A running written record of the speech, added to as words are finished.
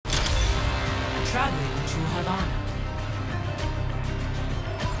Traveling to Havana.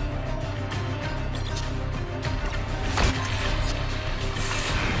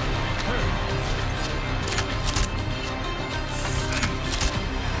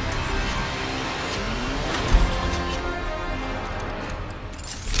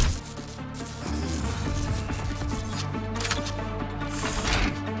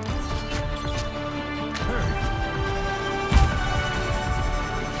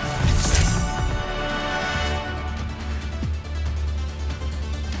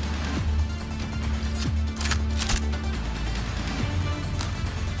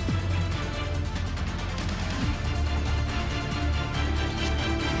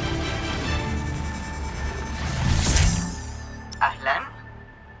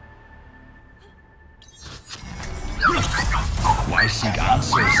 Why seek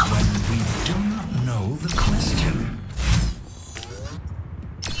answers when we do not know the question?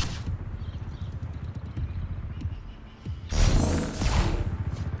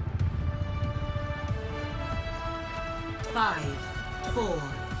 Five, four,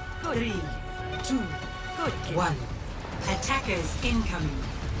 three, two, one. Attackers incoming.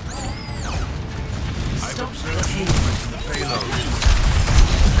 Stop the Payload.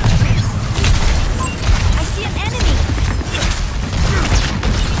 I see an enemy!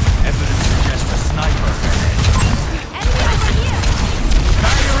 Evidence suggests a sniper ahead. Enemy over here!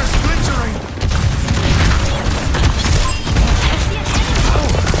 Barrier is splintering! I see an enemy!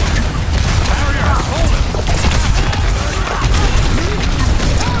 Barrier has fallen!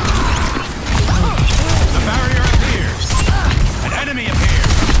 The barrier appears! An enemy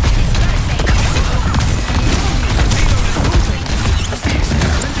appears!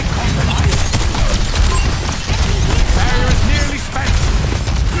 Barrier is nearly spent!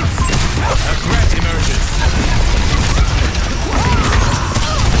 A threat emerges!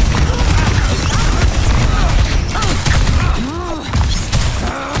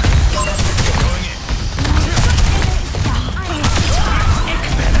 Going in. Ik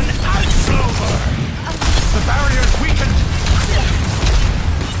ben een uitslover! The barrier is weakened!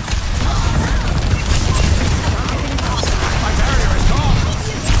 My barrier is gone!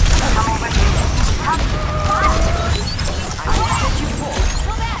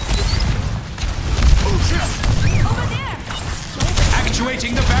 Over there!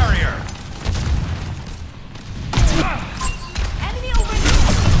 Actuating the barrier! Enemy over here!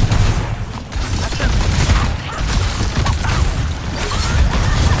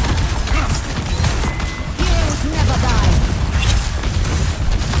 Heroes never die!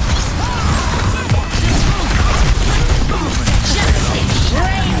 Justice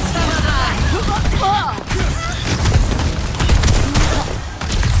reigns from above!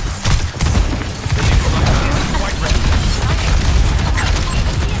 Quite ready.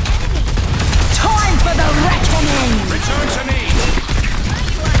 Time for the reckoning! Return to me!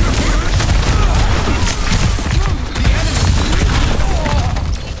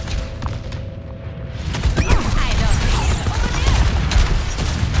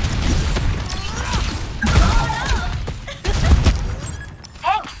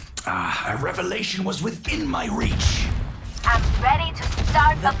 Thanks. A revelation was within my reach. I'm ready to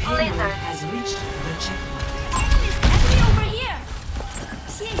start The the payload blizzard. has reached the checkpoint. Enemy over here!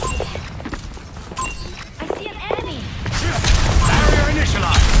 See, I see an enemy! Barrier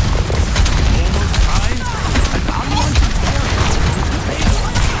initialized. Almost time. An unwanted enemy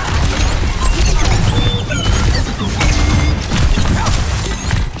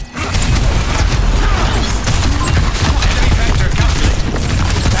vector calculated.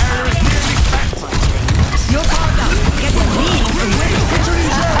 Barrier is nearly spent. Your partner! Get a lead! Victory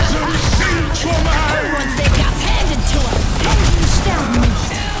is ours. Seal for man.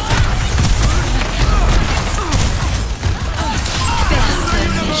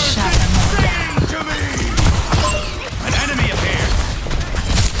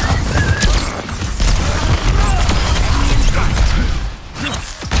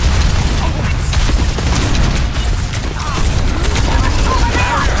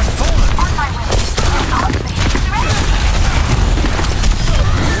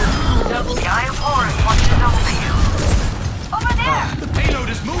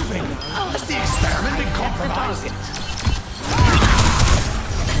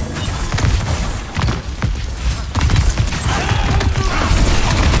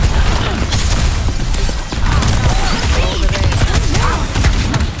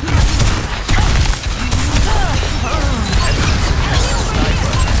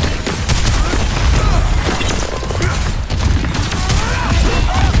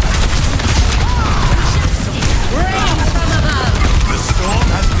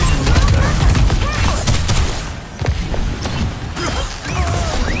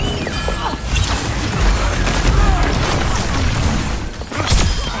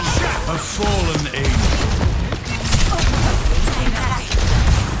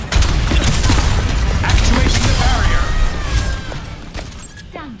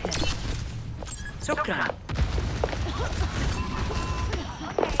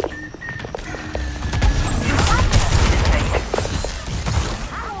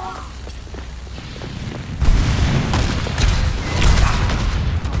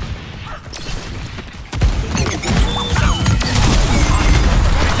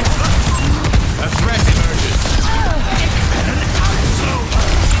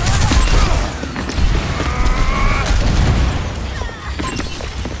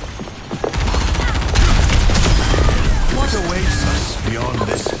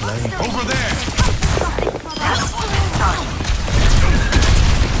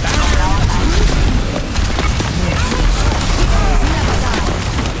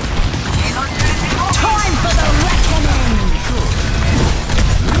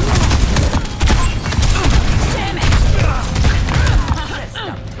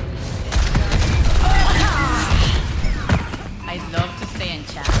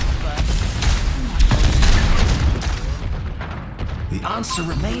 answer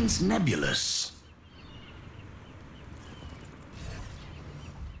remains nebulous.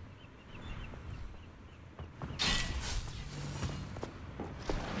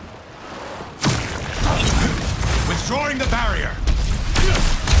 Withdrawing the barrier.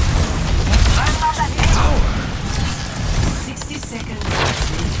 60 seconds.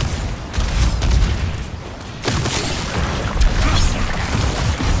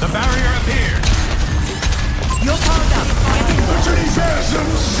 The barrier appeared. You're powered up. The universum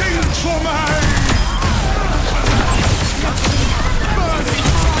sings for me!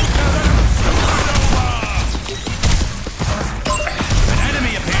 An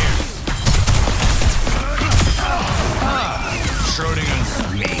enemy appeared. Schrodinger's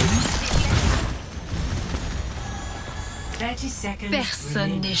mean. 30 seconds.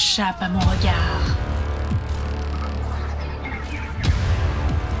 Personne n'échappe à mon regard.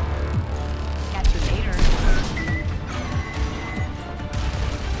 Catch you later.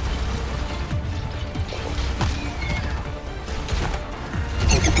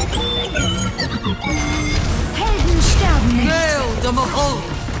 Helden sterben nicht. Hail the Mahal!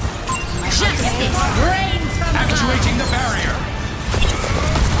 Justice reigns from Actuating the barrier.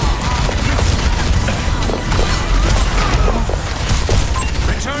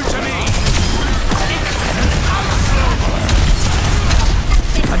 Return to me.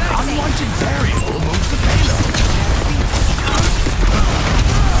 An unwanted variable moves the payload.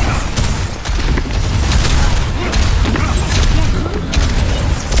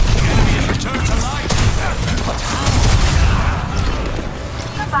 The enemy has returned to life. But how?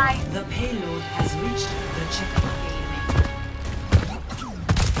 Goodbye. The payload has reached the checkpoint.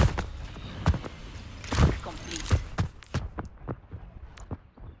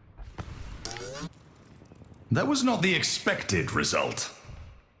 That was not the expected result.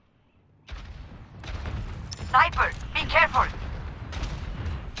 Sniper, be careful.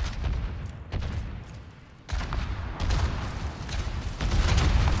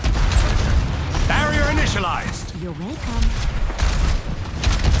 Barrier initialized. You're welcome.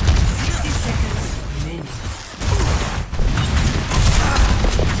 60 seconds remaining.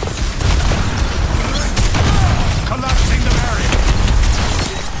 Collapsing the barrier.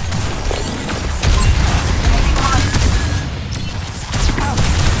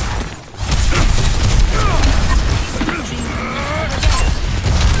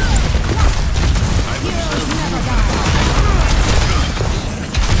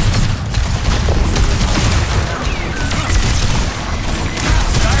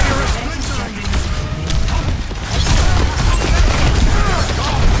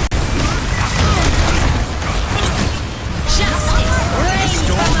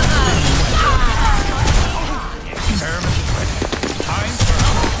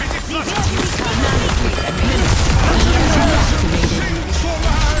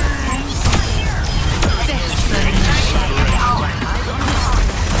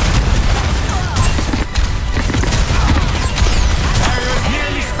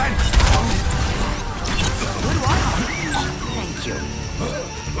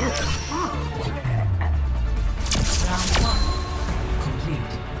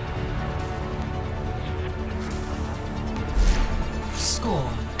 Score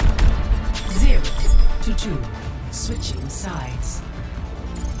 0-2. Switching sides.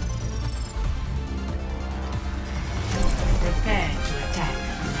 Prepare to attack.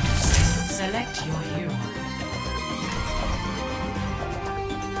 Select your hero.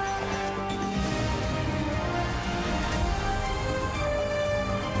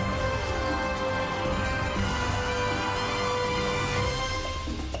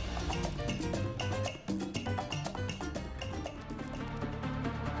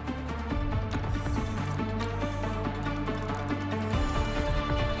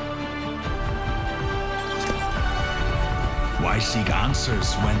 Why seek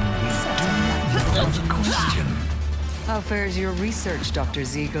answers when we do not know the question? How fares your research, Dr.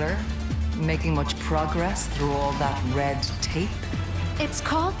 Ziegler? Making much progress through all that red tape? It's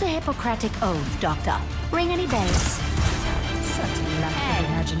called the Hippocratic Oath, Doctor. Ring any bells? Such a lack of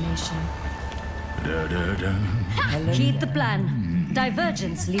imagination. Heed the plan.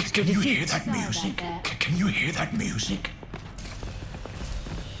 Divergence leads to Can you hear defeat. that music? Can you hear that music?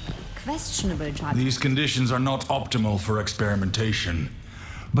 Questionable choice. These conditions are not optimal for experimentation,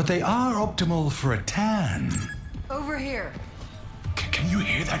 but they are optimal for a tan. Over here. Can you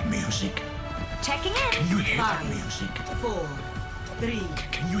hear that music? Checking in. Can you hear that 5, music? 4, 3,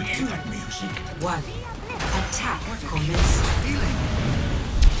 Can you hear that music? 1. Attack commences.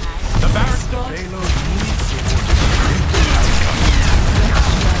 The barrier.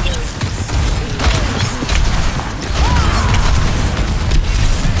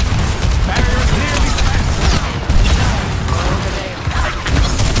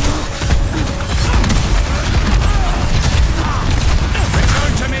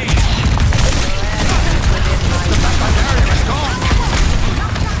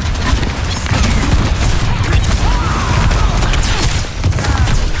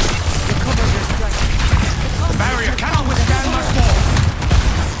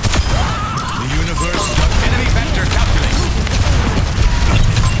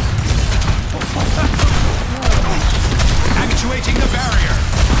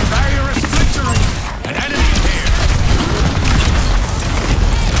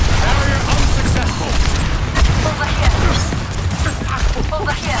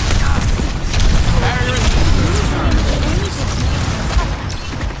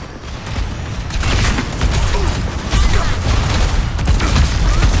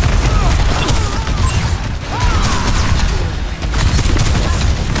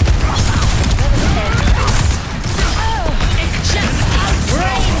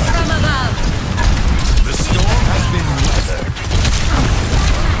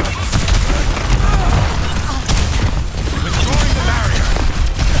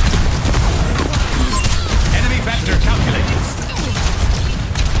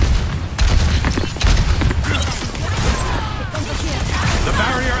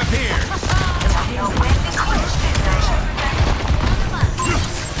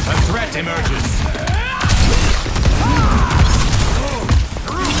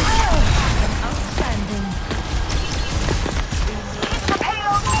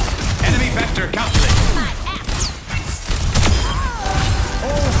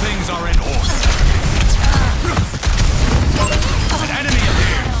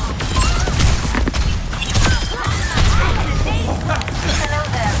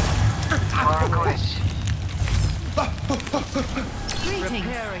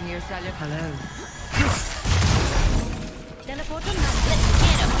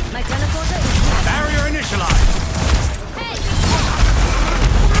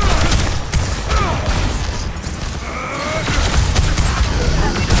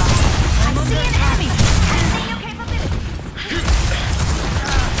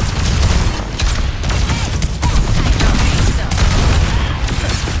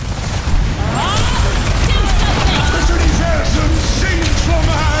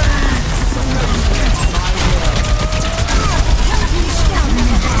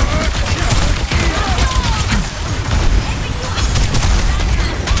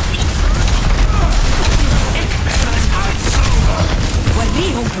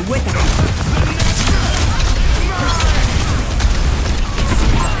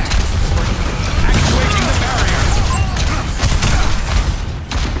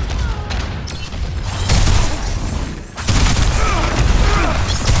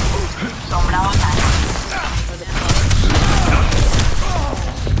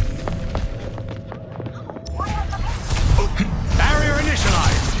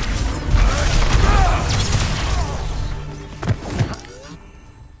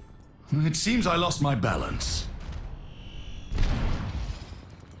 seems I lost my balance.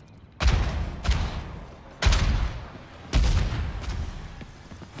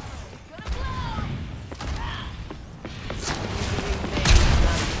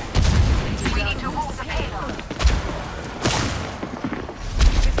 We need to move the payload.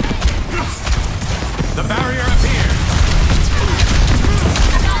 The barrier appeared.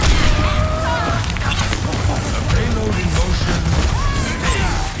 The payload in motion.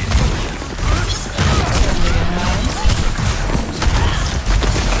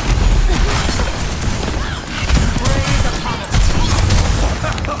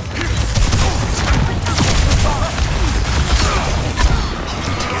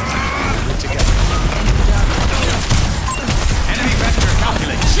 Enemy vector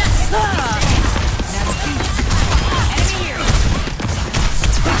calculated.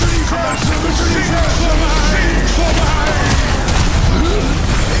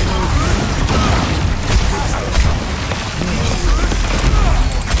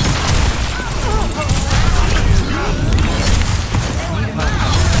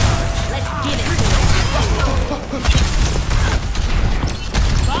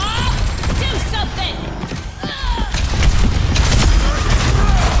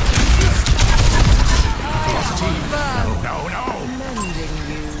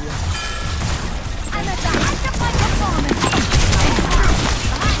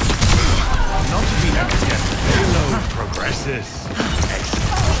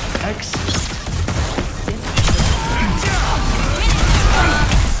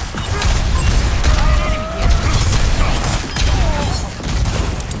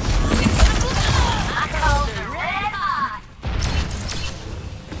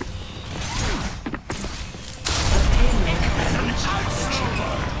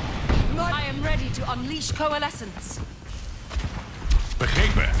 I am ready to unleash coalescence.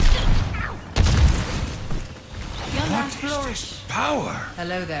 Begrepen. Young man's flourish. Power.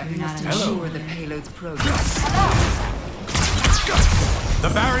 Hello there. We must Hello. ensure the payload's progress. The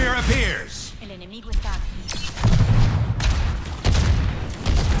barrier appears. El enemigo está aquí.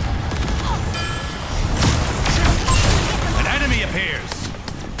 An enemy appears.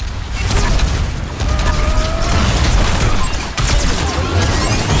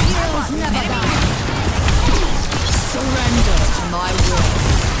 Heroes never die. Surrender to my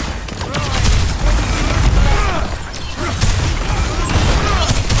will.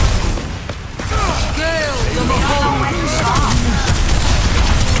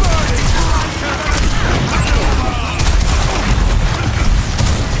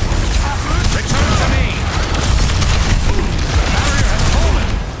 Return to me. The barrier has fallen.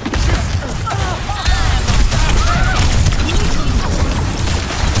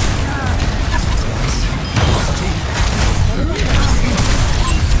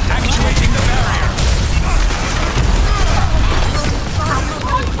 Actuating the barrier.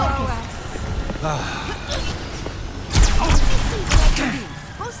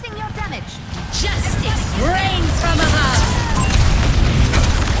 Boosting your damage. Justice reigns from above.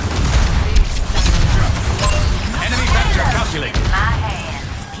 Enemy vector calculated. My hands.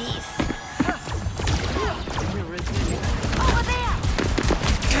 Peace. Over there.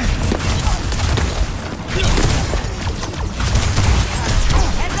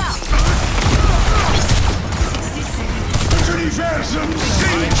 Heads up. Universum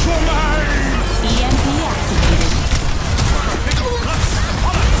sing for mine! EMP activated.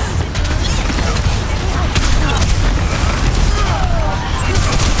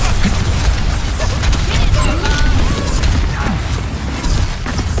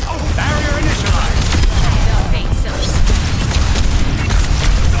 Barrier initialized. Don't think so.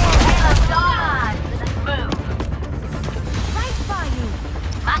 Payload's gone. Move. Right by you.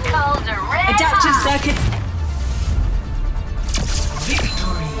 My coals are red Adaptive hot. circuits.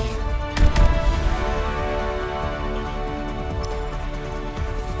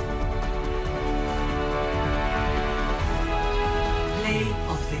 Play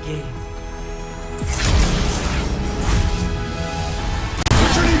of the game.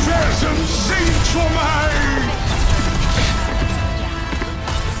 Universum sing for mine!